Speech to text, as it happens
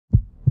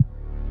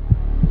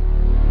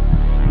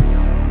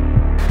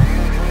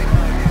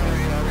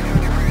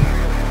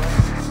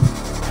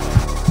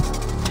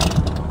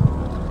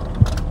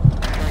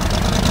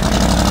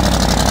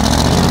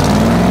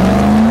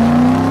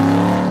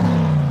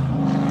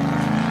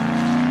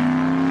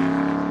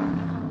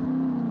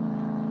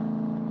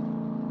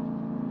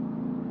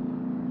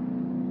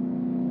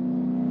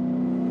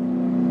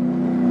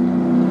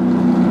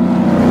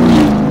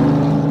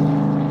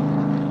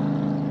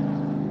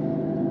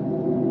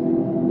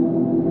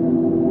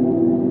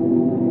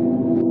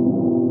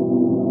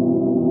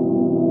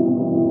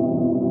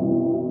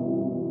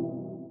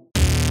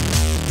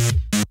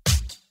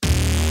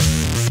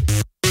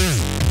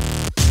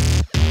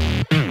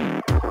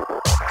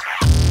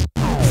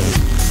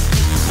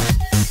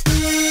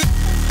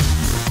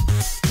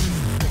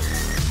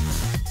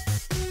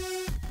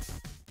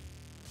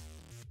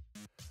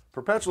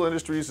Perpetual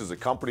Industries is a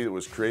company that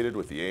was created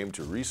with the aim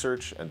to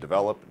research and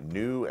develop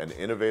new and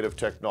innovative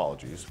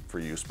technologies for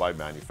use by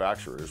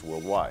manufacturers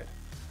worldwide.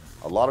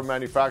 A lot of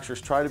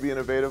manufacturers try to be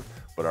innovative,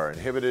 but are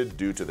inhibited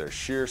due to their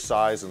sheer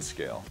size and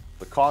scale.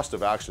 The cost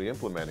of actually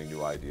implementing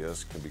new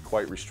ideas can be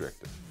quite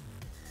restrictive.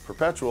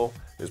 Perpetual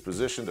is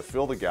positioned to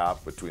fill the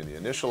gap between the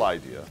initial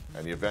idea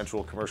and the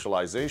eventual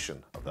commercialization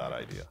of that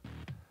idea.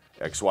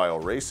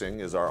 XYO Racing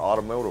is our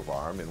automotive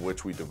arm in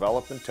which we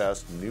develop and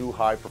test new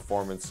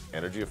high-performance,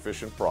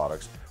 energy-efficient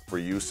products for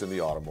use in the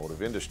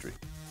automotive industry.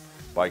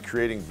 By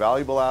creating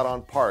valuable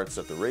add-on parts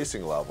at the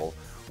racing level,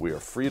 we are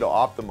free to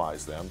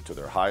optimize them to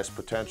their highest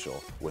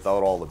potential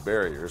without all the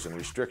barriers and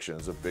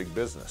restrictions of big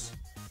business.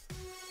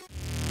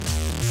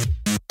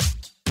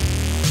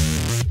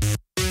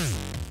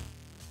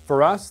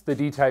 For us, the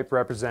D-Type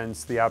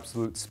represents the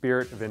absolute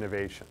spirit of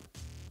innovation.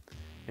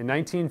 In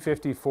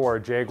 1954,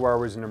 Jaguar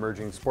was an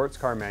emerging sports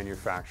car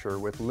manufacturer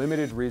with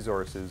limited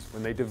resources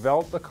when they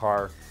developed the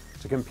car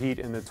to compete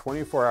in the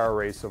 24-hour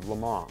race of Le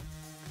Mans.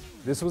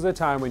 This was a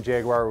time when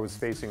Jaguar was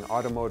facing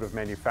automotive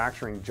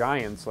manufacturing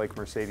giants like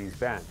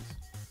Mercedes-Benz.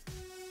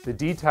 The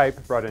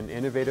D-Type brought an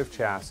innovative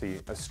chassis,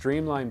 a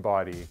streamlined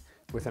body,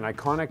 with an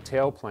iconic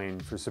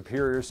tailplane for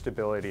superior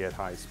stability at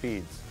high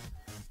speeds.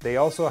 They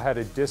also had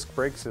a disc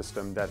brake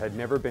system that had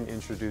never been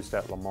introduced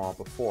at Le Mans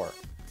before.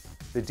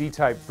 The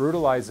D-Type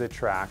brutalized the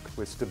track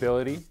with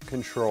stability,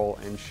 control,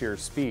 and sheer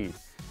speed,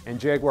 and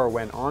Jaguar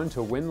went on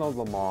to win the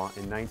Le Mans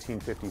in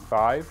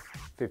 1955,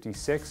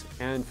 56,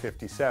 and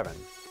 57.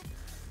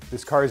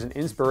 This car is an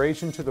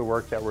inspiration to the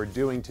work that we're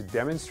doing to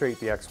demonstrate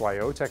the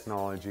XYO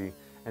technology,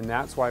 and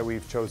that's why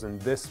we've chosen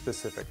this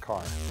specific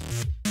car.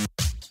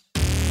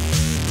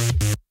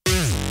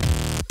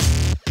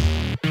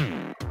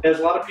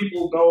 As a lot of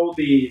people know,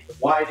 the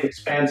wide,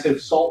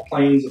 expansive salt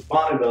plains of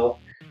Bonneville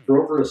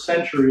for over a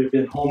century have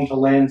been home to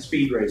land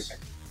speed racing.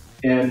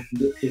 And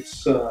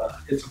it's a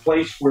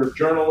place where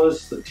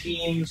journalists, the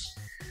teams,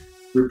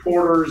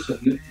 reporters,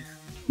 and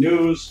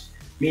news,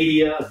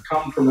 media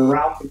come from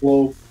around the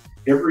globe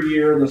every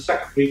year in the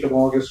second week of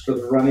August for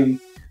the running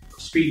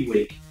of Speed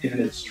Week.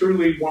 And it's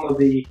truly one of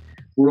the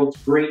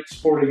world's great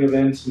sporting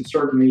events and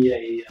certainly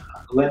a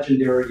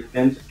legendary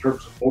event in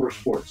terms of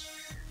motorsports.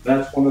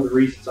 That's one of the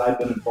reasons I've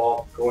been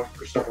involved in going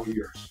for several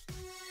years.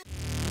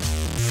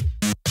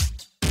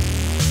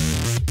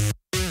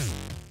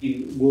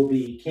 We will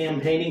be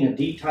campaigning a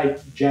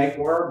D-Type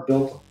Jaguar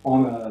built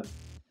on a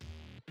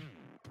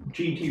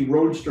GT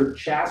Roadster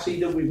chassis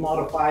that we've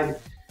modified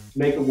to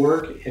make it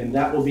work, and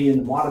that will be in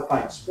the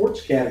modified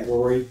sports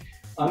category,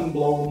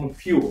 unblown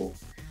fuel.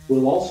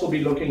 We'll also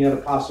be looking at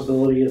a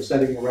possibility of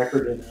setting a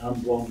record in an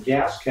unblown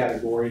gas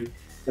category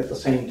at the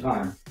same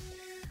time.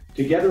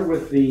 Together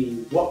with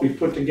what we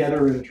put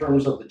together in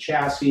terms of the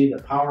chassis,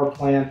 the power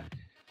plant,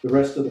 the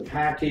rest of the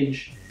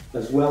package,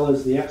 as well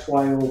as the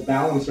XYO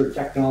balancer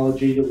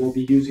technology that we'll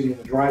be using in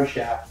the drive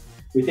shaft,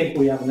 we think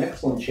we have an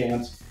excellent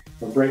chance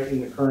of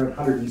breaking the current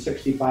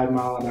 165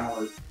 mile an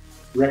hour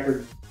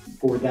record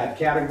for that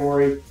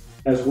category,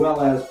 as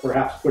well as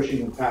perhaps pushing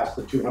them past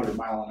the 200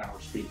 mile an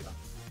hour speed limit.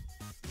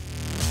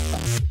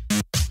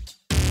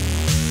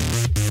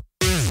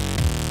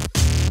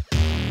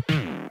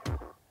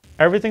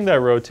 Everything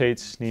that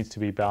rotates needs to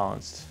be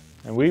balanced,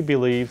 and we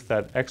believe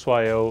that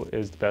XYO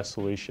is the best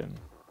solution.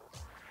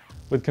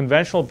 With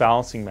conventional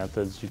balancing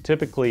methods, you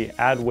typically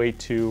add weight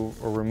to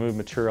or remove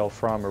material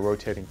from a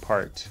rotating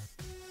part.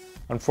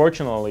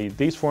 Unfortunately,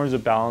 these forms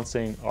of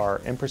balancing are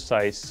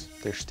imprecise,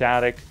 they're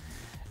static,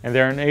 and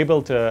they're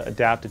unable to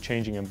adapt to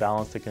changing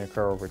imbalance that can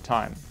occur over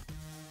time.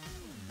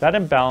 That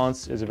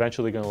imbalance is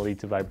eventually going to lead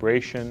to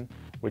vibration,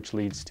 which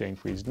leads to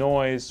increased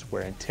noise,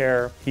 wear and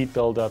tear, heat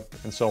buildup,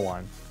 and so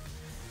on.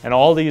 And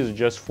all these are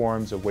just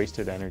forms of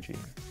wasted energy.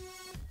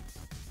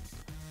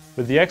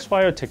 With the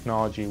XYO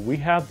technology, we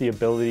have the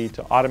ability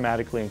to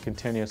automatically and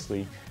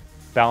continuously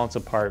balance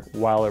a part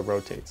while it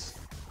rotates.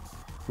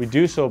 We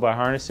do so by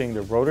harnessing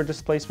the rotor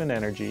displacement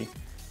energy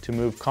to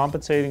move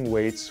compensating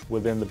weights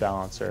within the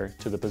balancer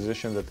to the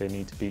position that they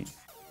need to be.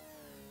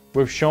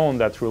 We've shown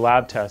that through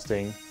lab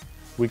testing,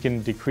 we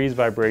can decrease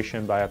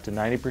vibration by up to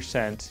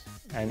 90%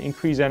 and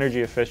increase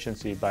energy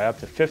efficiency by up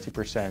to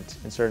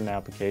 50% in certain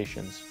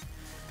applications.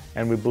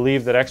 And we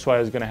believe that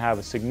XYO is going to have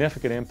a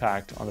significant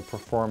impact on the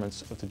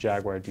performance of the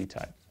Jaguar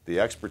D-Type.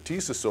 The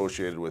expertise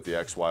associated with the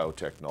XYO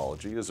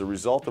technology is a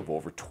result of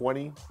over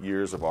 20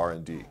 years of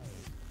R&D.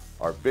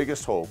 Our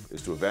biggest hope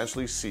is to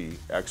eventually see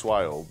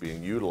XYO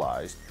being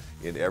utilized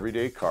in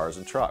everyday cars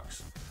and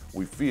trucks.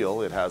 We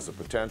feel it has the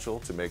potential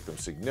to make them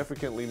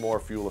significantly more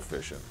fuel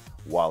efficient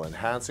while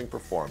enhancing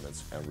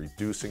performance and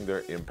reducing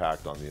their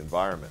impact on the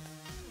environment.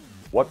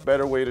 What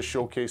better way to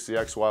showcase the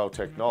XYO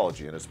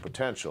technology and its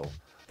potential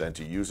than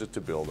to use it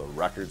to build a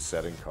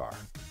record-setting car?